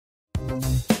Hi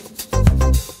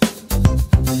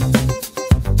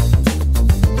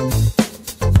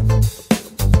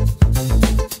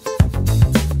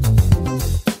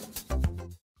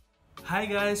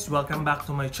guys, welcome back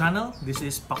to my channel. This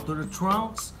is Back to the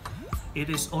Trunks.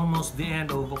 It is almost the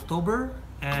end of October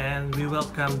and we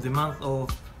welcome the month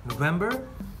of November.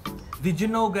 Did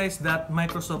you know guys that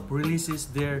Microsoft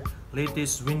releases their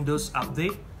latest Windows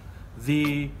update?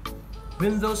 The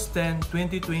Windows 10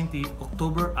 2020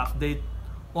 October update,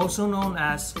 also known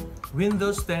as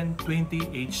Windows 10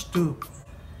 20H2.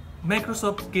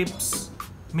 Microsoft keeps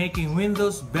making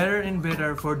Windows better and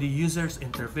better for the user's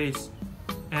interface.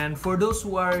 And for those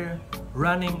who are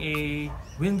running a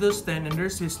Windows 10 in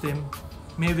their system,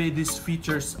 maybe these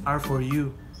features are for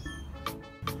you.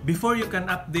 Before you can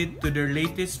update to their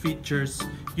latest features,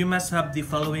 you must have the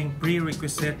following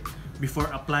prerequisite before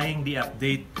applying the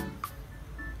update.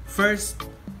 First,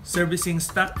 servicing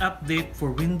stock update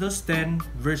for Windows 10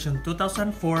 version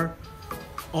 2004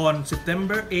 on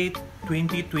September 8,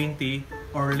 2020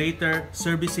 or later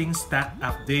servicing stock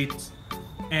updates.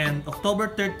 And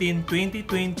October 13,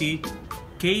 2020,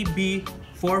 KB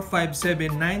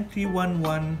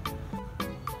 4579311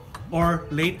 or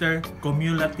later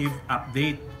cumulative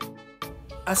update.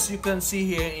 As you can see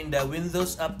here in the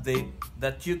Windows update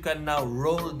that you can now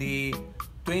roll the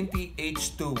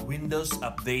 20H2 Windows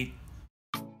update.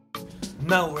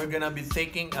 Now we're gonna be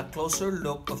taking a closer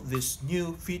look of these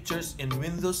new features in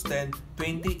Windows 10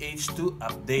 20H2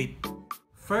 update.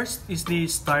 First is the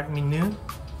Start menu.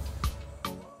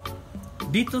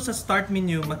 Dito sa Start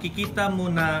menu, makikita mo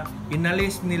na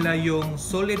inalis nila yung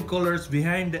solid colors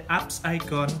behind the apps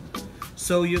icon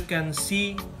so you can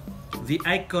see the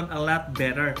icon a lot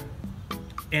better.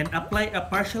 And apply a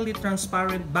partially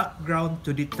transparent background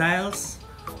to the tiles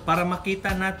para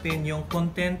makita natin yung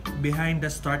content behind the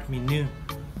Start menu.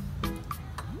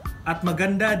 At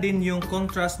maganda din yung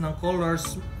contrast ng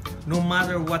colors no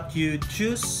matter what you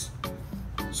choose.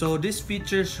 So this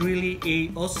features really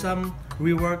a awesome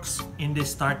reworks in the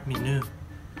Start menu.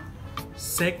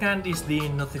 Second is the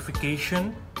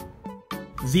notification.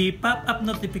 The pop-up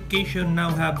notification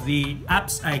now have the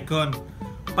apps icon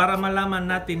para malaman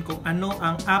natin kung ano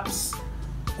ang apps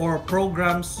or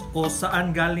programs o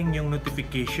saan galing yung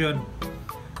notification.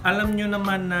 Alam nyo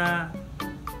naman na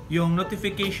yung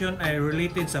notification ay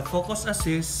related sa Focus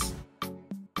Assist.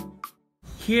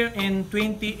 Here in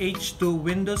 20H2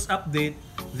 Windows Update,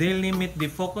 they limit the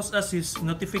Focus Assist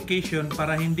notification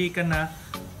para hindi ka na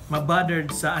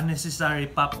mabothered sa unnecessary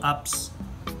pop-ups.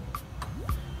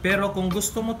 Pero kung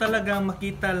gusto mo talagang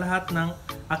makita lahat ng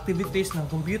activities ng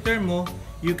computer mo,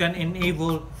 you can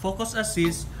enable Focus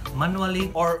Assist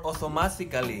manually or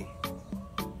automatically.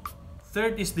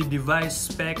 Third is the device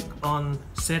spec on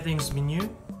Settings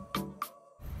menu.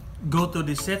 Go to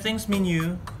the Settings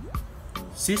menu,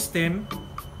 System,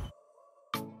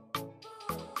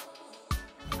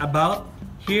 About.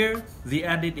 Here, they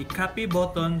added a copy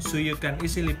button so you can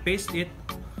easily paste it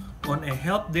on a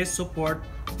help desk support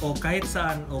o kahit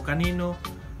saan o kanino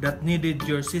that needed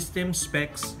your system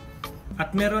specs.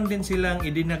 At meron din silang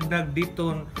idinagdag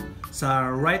dito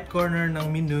sa right corner ng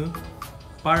menu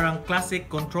parang classic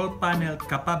control panel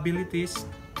capabilities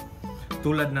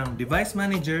tulad ng device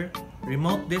manager,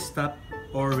 remote desktop,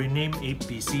 or rename a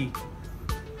PC.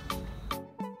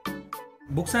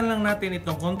 Buksan lang natin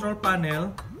itong control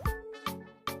panel.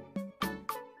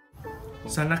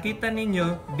 Sa nakita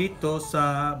ninyo dito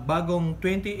sa bagong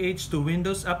 20H2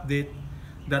 Windows Update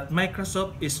that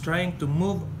Microsoft is trying to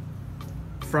move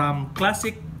from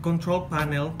classic control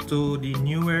panel to the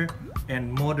newer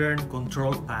and modern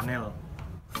control panel.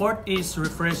 Fourth is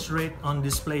refresh rate on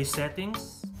display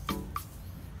settings.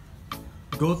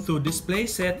 Go to display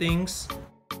settings,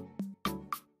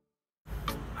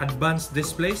 advanced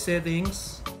display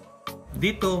settings.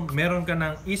 Dito meron ka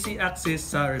ng easy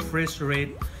access sa refresh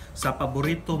rate sa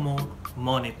paborito mong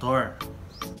monitor.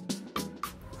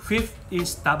 Fifth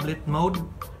is tablet mode.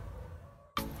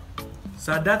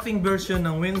 Sa dating version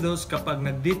ng Windows, kapag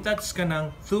nag-detach ka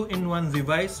ng 2-in-1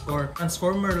 device or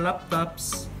transformer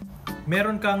laptops,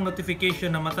 meron kang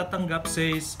notification na matatanggap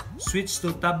says switch to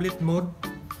tablet mode.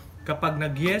 Kapag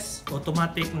nag-yes,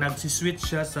 automatic nag-switch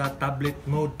siya sa tablet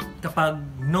mode. Kapag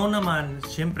no naman,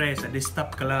 syempre sa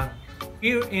desktop ka lang.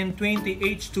 Here in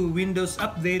 20H2 Windows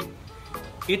Update,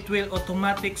 it will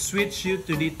automatic switch you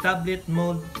to the tablet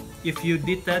mode if you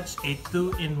detach a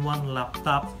 2-in-1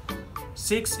 laptop.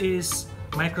 6 is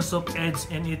Microsoft Edge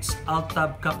and its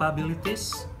ALT+TAB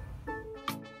capabilities.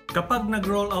 Kapag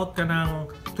nag-roll out ka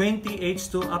ng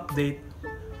 20H2 update,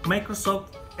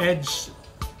 Microsoft Edge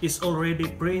is already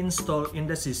pre-installed in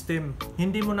the system.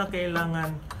 Hindi mo na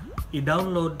kailangan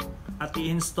i-download at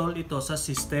i-install ito sa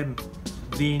system.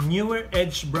 The newer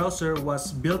Edge browser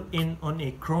was built in on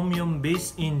a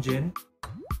Chromium-based engine.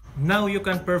 Now you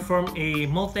can perform a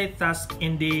multitask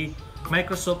in the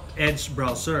Microsoft Edge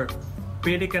browser.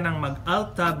 Pwede ka nang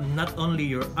mag-Alt+TAB not only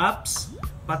your apps,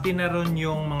 pati na rin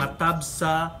yung mga tabs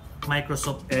sa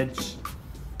Microsoft Edge.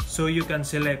 So you can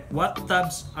select what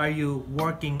tabs are you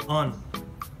working on.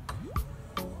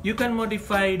 You can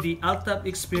modify the Alt+TAB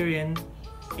experience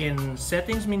in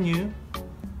Settings menu,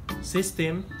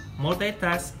 System,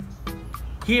 Multitask.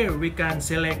 Here we can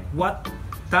select what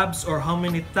tabs or how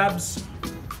many tabs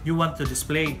you want to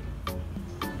display.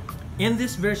 In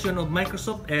this version of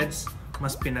Microsoft Edge,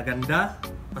 mas pinaganda,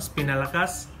 mas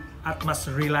pinalakas, at mas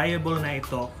reliable na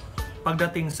ito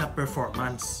pagdating sa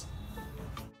performance.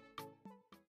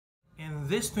 In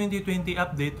this 2020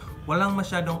 update, walang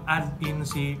masyadong add-in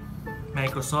si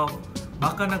Microsoft.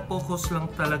 Baka nag-focus lang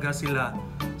talaga sila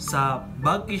sa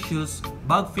bug issues,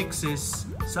 bug fixes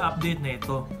sa update na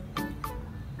ito.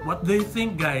 What do you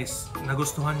think, guys?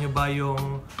 Nagustuhan nyo ba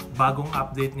yung bagong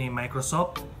update ni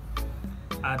Microsoft?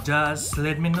 Just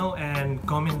let me know and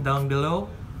comment down below.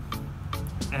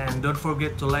 And don't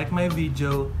forget to like my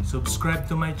video, subscribe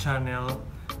to my channel.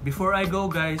 Before I go,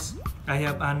 guys, I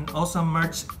have an awesome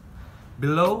merch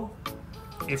below.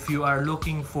 If you are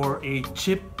looking for a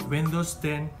cheap Windows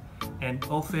 10 and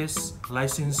Office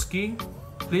license key,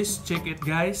 please check it,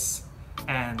 guys,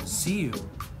 and see you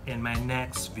in my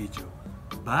next video.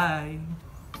 Bye!